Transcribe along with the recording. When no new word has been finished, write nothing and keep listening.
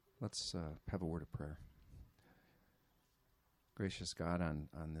Let's have a word of prayer. Gracious God, on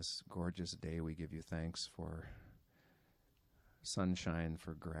this gorgeous day, we give you thanks for sunshine,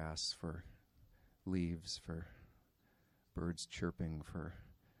 for grass, for leaves, for birds chirping, for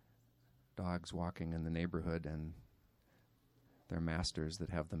dogs walking in the neighborhood and their masters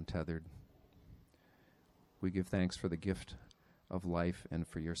that have them tethered. We give thanks for the gift of life and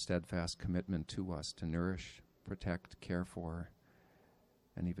for your steadfast commitment to us to nourish, protect, care for,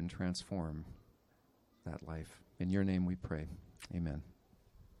 and even transform that life. In your name we pray. Amen.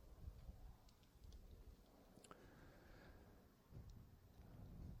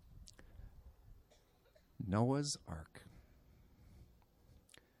 Noah's Ark.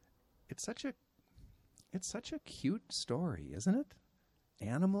 It's such a cute story, isn't it?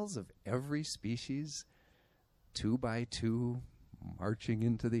 Animals of every species, 2 by 2, marching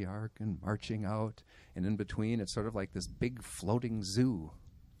into the ark and marching out, and in between it's sort of like this big floating zoo.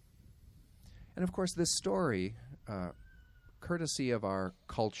 And of course this story, courtesy of our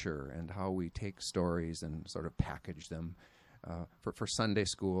culture and how we take stories and sort of package them for Sunday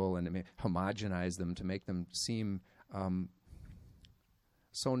school and homogenize them to make them seem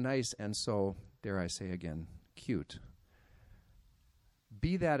so nice and so, dare I say again, cute.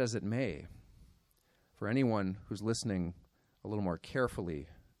 Be that as it may, for anyone who's listening a little more carefully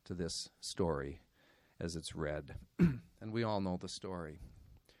to this story as it's read, and we all know the story,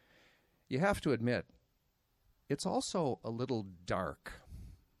 you have to admit, it's also a little dark.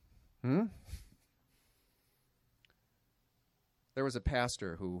 There was a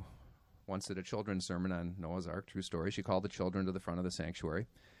pastor who once did a children's sermon on Noah's Ark, true story. She called the children to the front of the sanctuary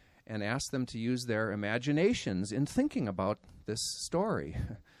and asked them to use their imaginations in thinking about this story.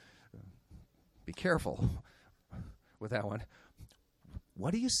 Be careful with that one.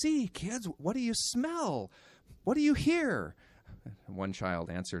 What do you see, kids? What do you smell? What do you hear? One child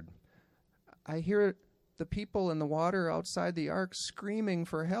answered, I hear the people in the water outside the ark screaming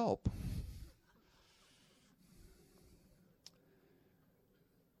for help.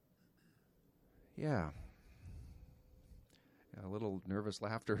 Yeah. A little nervous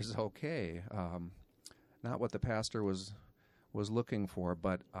laughter is okay. Not what the pastor was looking for,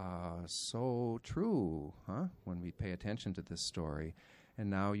 but so true, huh? When we pay attention to this story. And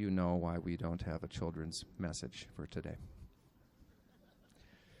now you know why we don't have a children's message for today.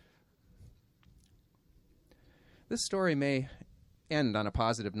 This story may end on a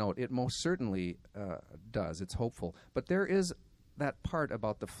positive note. It most certainly does. It's hopeful. But there is that part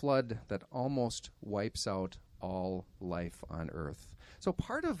about the flood that almost wipes out all life on earth. So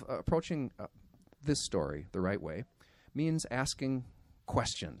part of approaching this story the right way means asking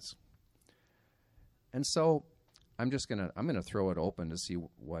questions. And so I'm gonna throw it open to see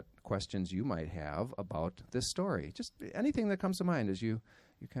what questions you might have about this story. Just anything that comes to mind as you're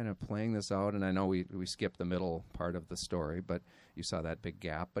kind of playing this out. And I know we skipped the middle part of the story, but you saw that big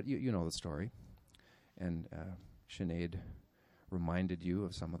gap. But you know the story. And Sinead reminded you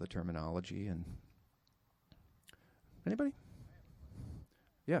of some of the terminology. And anybody?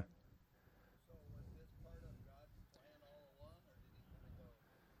 Yeah.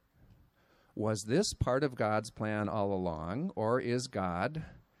 Was this part of God's plan all along, or is God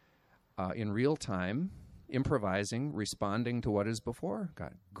in real time improvising, responding to what is before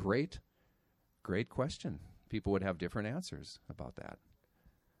God? Great question. People would have different answers about that.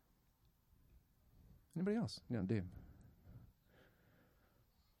 Anybody else? Yeah, Dave.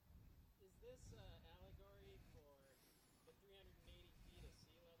 Is this allegory for the 380 feet of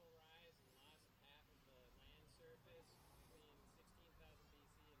sea level rise and loss of half of the land surface between 16,000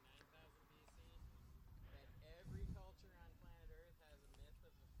 BC and 9,000 BC? That every culture on planet Earth has a myth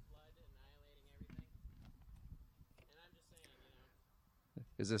of the flood annihilating everything? And I'm just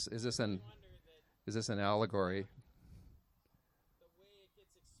saying, Is this an allegory? The way it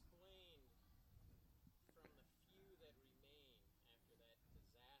gets explained from the few that remain after that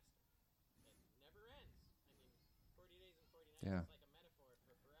disaster that never ends. I mean, 40 days and 40 nights Yeah. is like a metaphor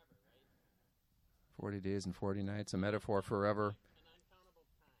for forever, right? 40 days and 40 nights, a metaphor forever.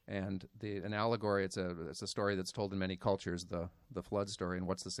 An uncountable time. And an allegory, it's a story that's told in many cultures, the flood story, and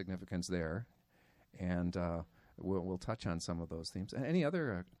what's the significance there. And we'll touch on some of those themes. Any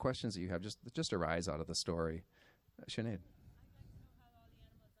other questions that you have just arise out of the story? Sinead?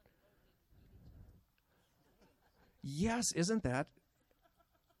 Yes, isn't that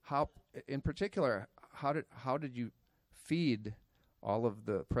how? In particular, how did you feed all of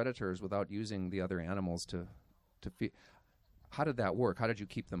the predators without using the other animals to feed? How did that work? How did you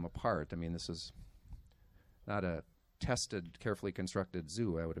keep them apart? I mean, this is not a tested, carefully constructed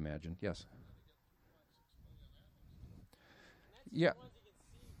zoo, I would imagine. Yes. Yeah.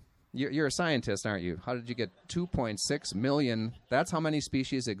 You're a scientist, aren't you? How did you get 2.6 million? That's how many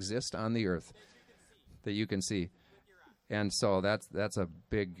species exist on the Earth that you can see. And so that's a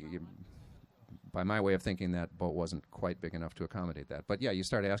big, by my way of thinking, that boat wasn't quite big enough to accommodate that. But yeah, you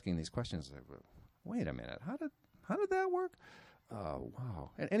start asking these questions. Like, wait a minute, how did that work?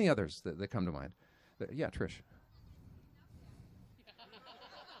 Wow. And any others that come to mind? Yeah, Trish.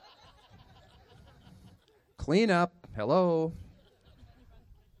 Clean up. Hello.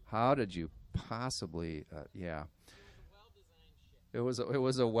 How did you possibly? Yeah. It was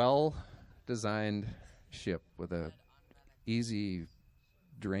a well-designed ship with a easy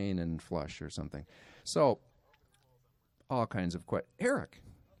drain and flush or something. So, all kinds of Eric,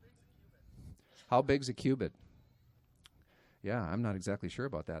 how big's a cubit? Yeah, I'm not exactly sure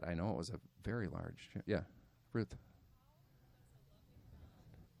about that. I know it was a very large. Yeah, Ruth.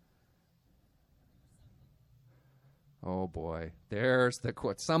 Oh boy, there's the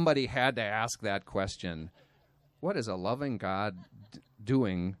somebody had to ask that question. What is a loving God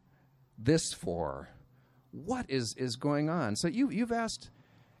doing this for? What is going on? So you've asked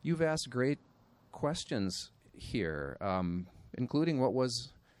great questions here, including what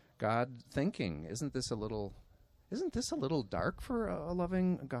was God thinking? Isn't this a little dark for a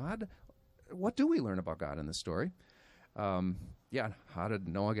loving God? What do we learn about God in this story? Yeah, how did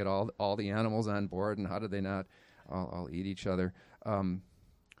Noah get all the animals on board, and how did they not all eat each other?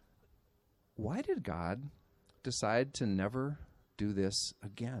 Why did God decide to never do this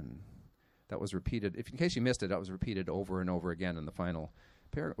again? That was repeated. In case you missed it, that was repeated over and over again in the final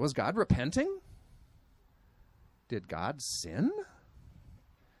paragraph. Was God repenting? Did God sin?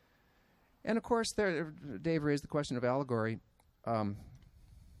 And of course, Dave raised the question of allegory.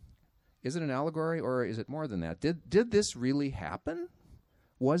 Is it an allegory, or is it more than that? Did this really happen?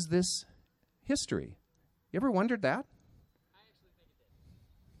 Was this history? You ever wondered that? I actually think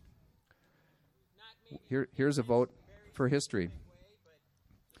it did. Here's a vote for history.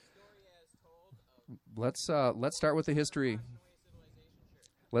 Let's start with the history.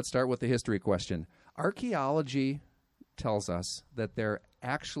 Let's start with the history question. Archaeology tells us that there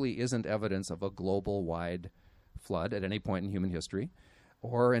actually isn't evidence of a global-wide flood at any point in human history,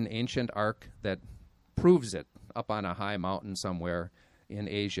 or an ancient ark that proves it up on a high mountain somewhere in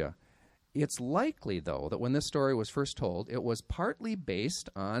Asia. It's likely, though, that when this story was first told, it was partly based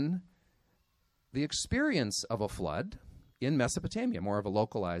on the experience of a flood in Mesopotamia, more of a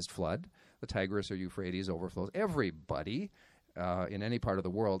localized flood. The Tigris or Euphrates overflows. Everybody in any part of the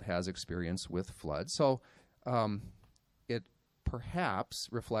world has experience with floods. So it perhaps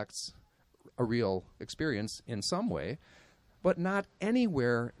reflects a real experience in some way, but not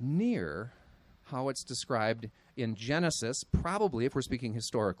anywhere near how it's described in Genesis, probably, if we're speaking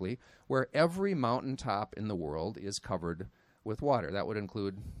historically, where every mountaintop in the world is covered with water. That would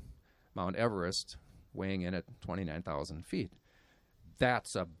include Mount Everest, weighing in at 29,000 feet.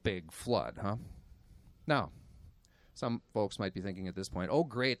 That's a big flood, huh? Now, some folks might be thinking at this point, oh,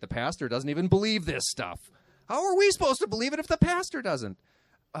 great, the pastor doesn't even believe this stuff. How are we supposed to believe it if the pastor doesn't?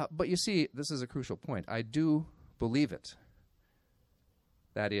 But you see, this is a crucial point. I do believe it.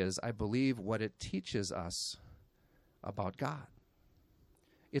 That is, I believe what it teaches us about God.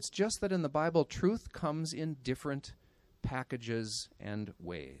 It's just that in the Bible, truth comes in different packages and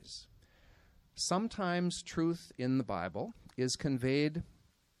ways. Sometimes truth in the Bible is conveyed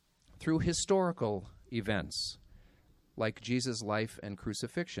through historical events, like Jesus' life and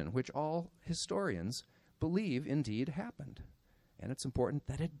crucifixion, which all historians believe indeed happened. And it's important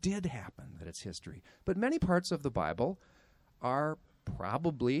that it did happen, that it's history. But many parts of the Bible are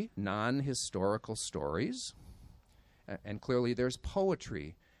probably non-historical stories, and clearly there's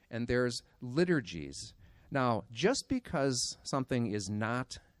poetry and there's liturgies. Now, just because something is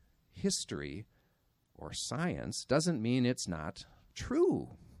not history or science doesn't mean it's not true.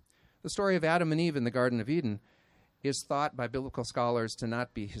 The story of Adam and Eve in the Garden of Eden is thought by biblical scholars to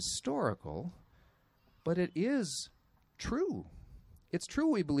not be historical, but it is true. It's true,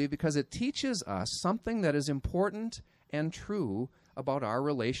 we believe, because it teaches us something that is important and true about our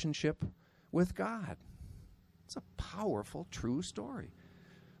relationship with God. It's a powerful, true story.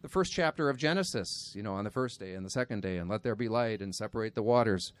 The first chapter of Genesis, on the first day and the second day, and let there be light and separate the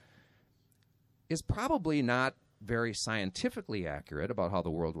waters, is probably not very scientifically accurate about how the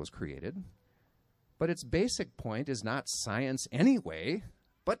world was created, but its basic point is not science anyway,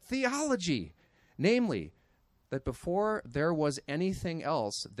 but theology. Namely, that before there was anything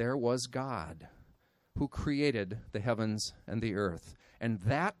else, there was God who created the heavens and the earth. And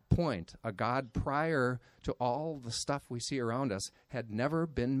that point, a God prior to all the stuff we see around us, had never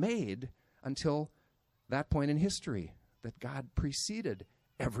been made until that point in history, that God preceded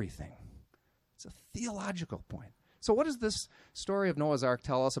everything. It's a theological point. So what does this story of Noah's Ark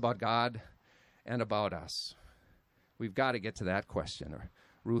tell us about God and about us? We've got to get to that question, or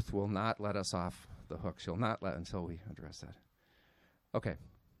Ruth will not let us off the hook. She'll not let until we address that. Okay,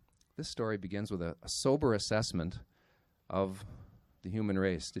 this story begins with a sober assessment of the human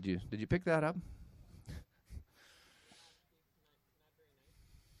race. Did you pick that up?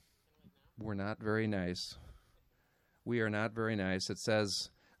 We're not very nice. We are not very nice. It says,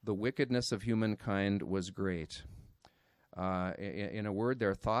 the wickedness of humankind was great. In a word,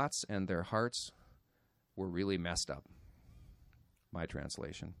 their thoughts and their hearts were really messed up. My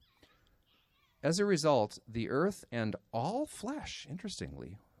translation. As a result, the earth and all flesh,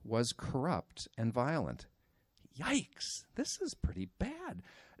 interestingly, was corrupt and violent. Yikes, this is pretty bad.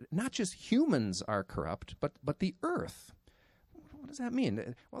 Not just humans are corrupt, but the earth. What does that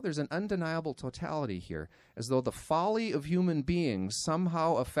mean? Well, there's an undeniable totality here, as though the folly of human beings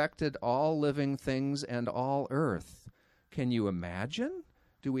somehow affected all living things and all earth. Can you imagine?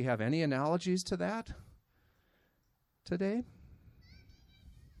 Do we have any analogies to that today?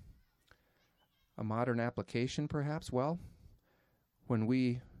 A modern application, perhaps? Well, when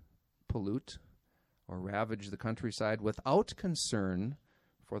we pollute or ravage the countryside without concern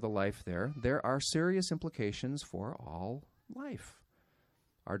for the life there, there are serious implications for all life.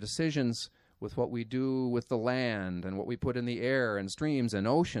 Our decisions with what we do with the land and what we put in the air and streams and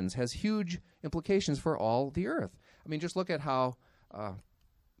oceans has huge implications for all the earth. I mean, just look at how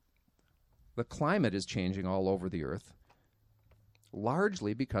the climate is changing all over the earth,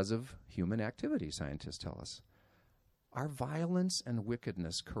 largely because of human activity, scientists tell us. Our violence and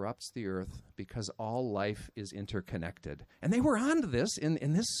wickedness corrupts the earth because all life is interconnected. And they were onto this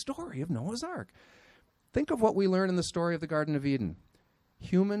in this story of Noah's Ark. Think of what we learn in the story of the Garden of Eden.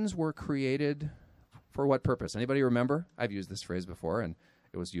 Humans were created for what purpose? Anybody remember? I've used this phrase before, and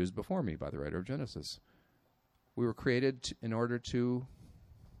it was used before me by the writer of Genesis. We were created in order to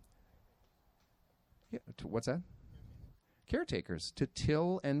what's that? Caretakers, to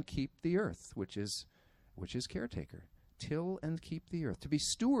till and keep the earth, which is caretaker. Till and keep the earth, to be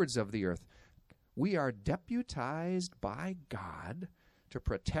stewards of the earth. We are deputized by God to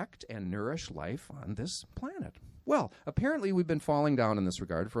protect and nourish life on this planet. Well, apparently we've been falling down in this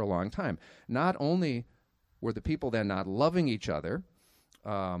regard for a long time. Not only were the people then not loving each other,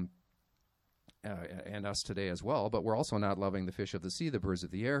 and us today as well, but we're also not loving the fish of the sea, the birds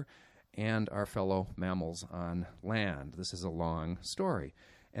of the air, and our fellow mammals on land. This is a long story.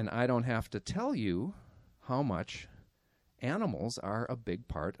 And I don't have to tell you how much animals are a big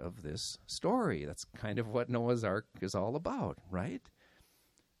part of this story. That's kind of what Noah's Ark is all about, right?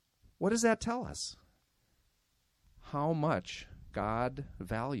 What does that tell us? How much God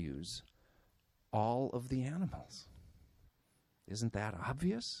values all of the animals. Isn't that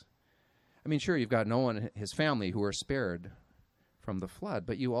obvious? I mean, sure, you've got Noah and his family who are spared from the flood,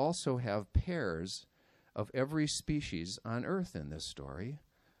 but you also have pairs of every species on Earth in this story,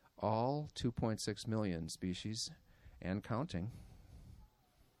 all 2.6 million species and counting,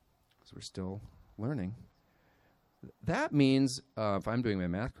 because we're still learning. That means, if I'm doing my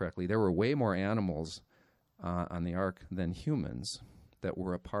math correctly, there were way more animals on the ark than humans that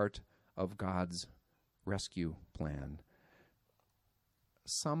were a part of God's rescue plan.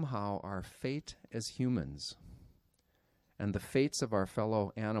 Somehow our fate as humans and the fates of our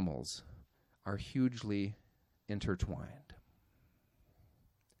fellow animals are hugely intertwined.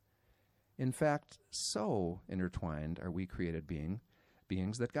 In fact, so intertwined are we created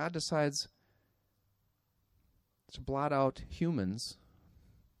beings that God decides to blot out humans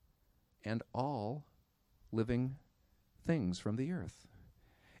and all living things from the earth.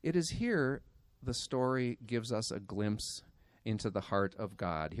 It is here the story gives us a glimpse into the heart of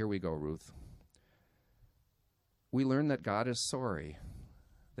God. Here we go, Ruth. We learn that God is sorry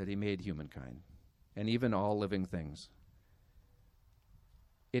that he made humankind and even all living things.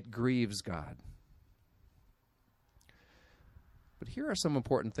 It grieves God. But here are some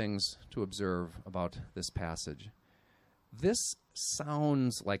important things to observe about this passage. This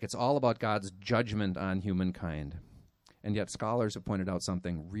sounds like it's all about God's judgment on humankind. And yet scholars have pointed out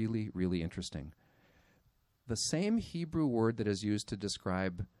something really, really interesting. The same Hebrew word that is used to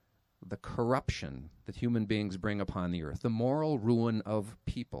describe the corruption that human beings bring upon the earth, the moral ruin of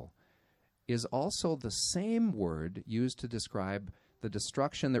people, is also the same word used to describe the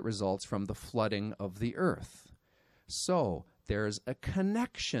destruction that results from the flooding of the earth. So there's a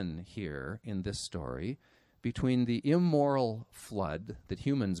connection here in this story between the immoral flood that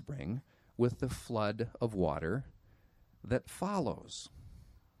humans bring with the flood of water that follows.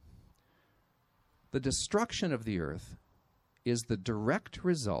 The destruction of the earth is the direct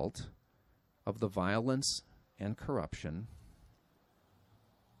result of the violence and corruption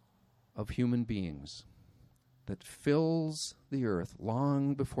of human beings that fills the earth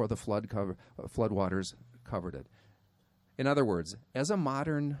long before the floodwaters covered it. In other words, as a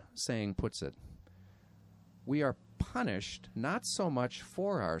modern saying puts it, we are punished not so much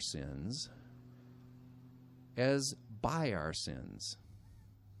for our sins as by our sins.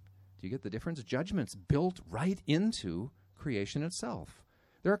 Do you get the difference? Judgment's built right into creation itself.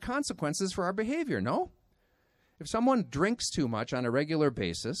 There are consequences for our behavior, no? If someone drinks too much on a regular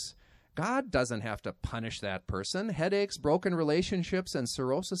basis, God doesn't have to punish that person. Headaches, broken relationships, and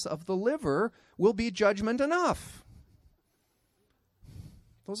cirrhosis of the liver will be judgment enough.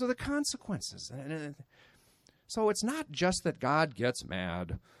 Those are the consequences. So it's not just that God gets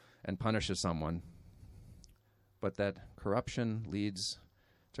mad and punishes someone, but that corruption leads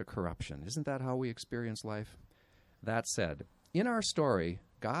to corruption. Isn't that how we experience life? That said, in our story,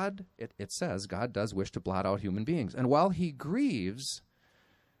 God, it says, God does wish to blot out human beings. And while he grieves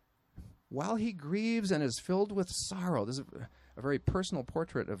and is filled with sorrow, this is a very personal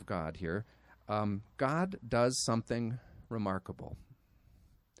portrait of God here, God does something remarkable.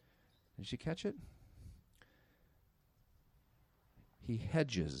 Did you catch it? He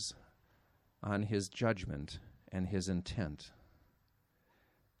hedges on his judgment and his intent.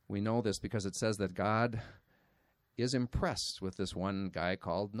 We know this because it says that God is impressed with this one guy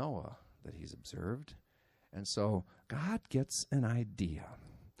called Noah that he's observed. And so God gets an idea.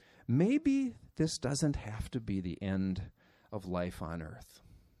 Maybe this doesn't have to be the end of life on earth.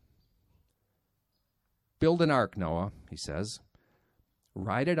 Build an ark, Noah, he says.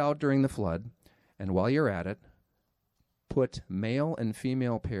 Ride it out during the flood, and while you're at it, put male and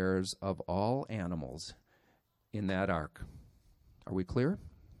female pairs of all animals in that ark. Are we clear?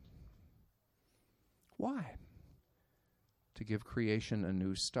 Why? To give creation a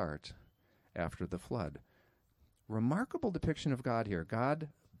new start after the flood. Remarkable depiction of God here. God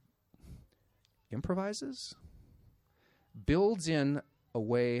improvises, builds in a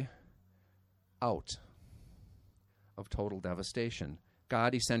way out of total devastation.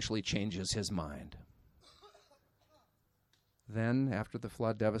 God essentially changes his mind. Then, after the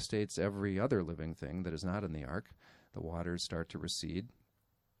flood devastates every other living thing that is not in the ark, the waters start to recede,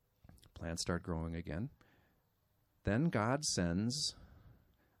 plants start growing again. Then God sends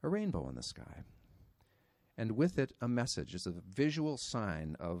a rainbow in the sky, and with it a message. It's a visual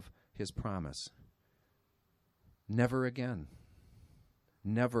sign of his promise. Never again.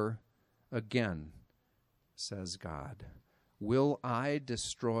 Never again, says God, will I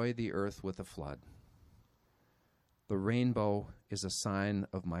destroy the earth with a flood. The rainbow is a sign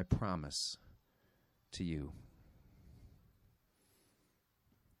of my promise to you.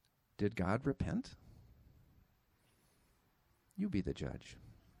 Did God repent? You be the judge.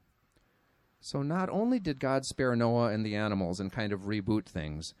 So not only did God spare Noah and the animals and kind of reboot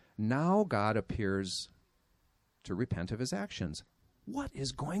things, now God appears to repent of his actions. What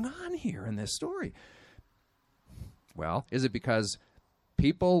is going on here in this story? Well, is it because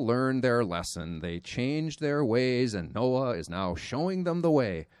people learned their lesson, they changed their ways, and Noah is now showing them the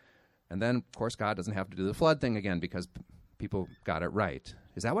way? And then, of course, God doesn't have to do the flood thing again because people got it right.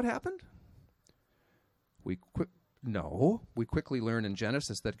 Is that what happened? No. We quickly learn in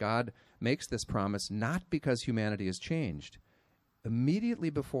Genesis that God makes this promise not because humanity has changed. Immediately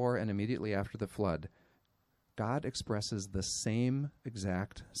before and immediately after the flood, God expresses the same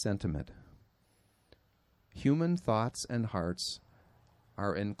exact sentiment. Human thoughts and hearts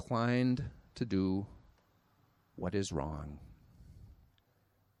are inclined to do what is wrong.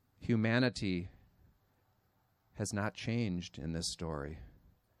 Humanity has not changed in this story.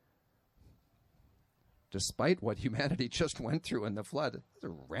 Despite what humanity just went through in the flood, it's a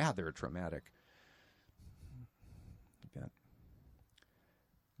rather traumatic event.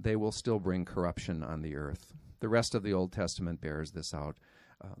 They will still bring corruption on the earth. The rest of the Old Testament bears this out.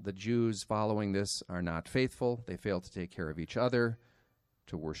 The Jews following this are not faithful. They fail to take care of each other,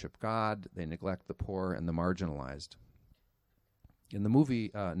 to worship God. They neglect the poor and the marginalized. In the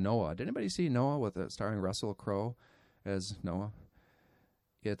movie Noah, did anybody see Noah starring Russell Crowe as Noah?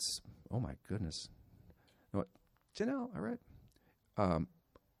 It's, oh my goodness. Janelle, all right.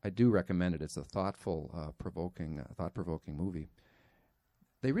 I do recommend it. It's a thought-provoking movie.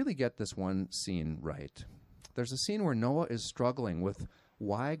 They really get this one scene right. There's a scene where Noah is struggling with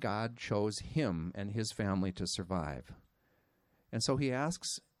why God chose him and his family to survive. And so he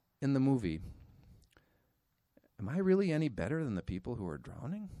asks in the movie, am I really any better than the people who are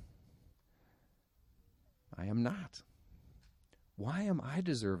drowning? I am not. Why am I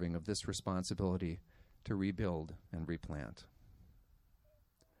deserving of this responsibility to rebuild and replant?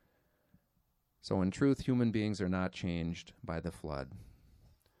 So in truth, human beings are not changed by the flood.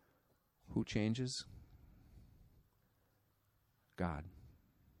 Who changes? God.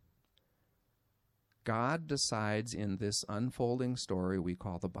 God decides in this unfolding story we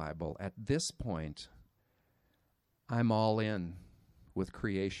call the Bible, at this point, I'm all in with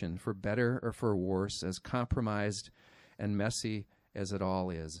creation, for better or for worse, as compromised and messy as it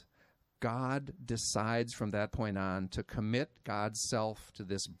all is. God decides from that point on to commit God's self to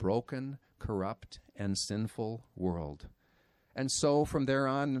this broken, corrupt, and sinful world. And so from there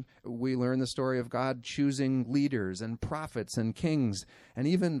on, we learn the story of God choosing leaders and prophets and kings and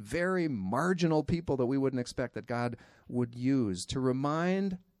even very marginal people that we wouldn't expect that God would use to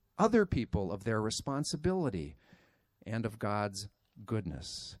remind other people of their responsibility and of God's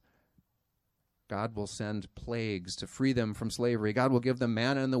goodness. God will send plagues to free them from slavery. God will give them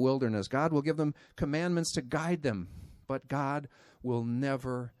manna in the wilderness. God will give them commandments to guide them. But God will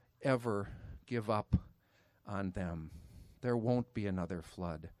never, ever give up on them. There won't be another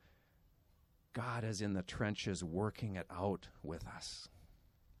flood. God is in the trenches working it out with us.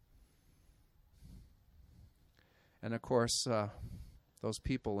 And of course, those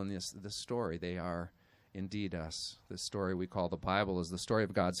people in this story, they are indeed us. This story we call the Bible is the story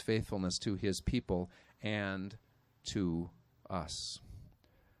of God's faithfulness to his people and to us.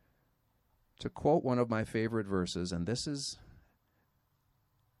 To quote one of my favorite verses, and this is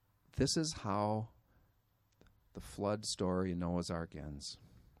how the flood story in Noah's Ark ends.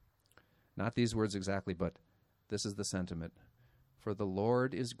 Not these words exactly, but this is the sentiment. For the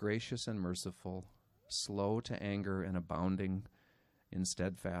Lord is gracious and merciful, slow to anger and abounding in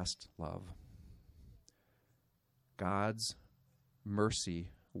steadfast love. God's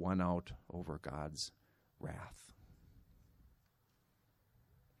mercy won out over God's wrath.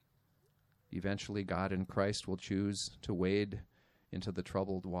 Eventually, God in Christ will choose to wade into the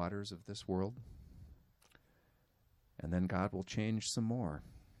troubled waters of this world. And then God will change some more.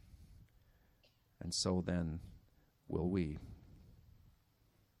 And so then will we.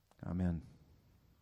 Amen.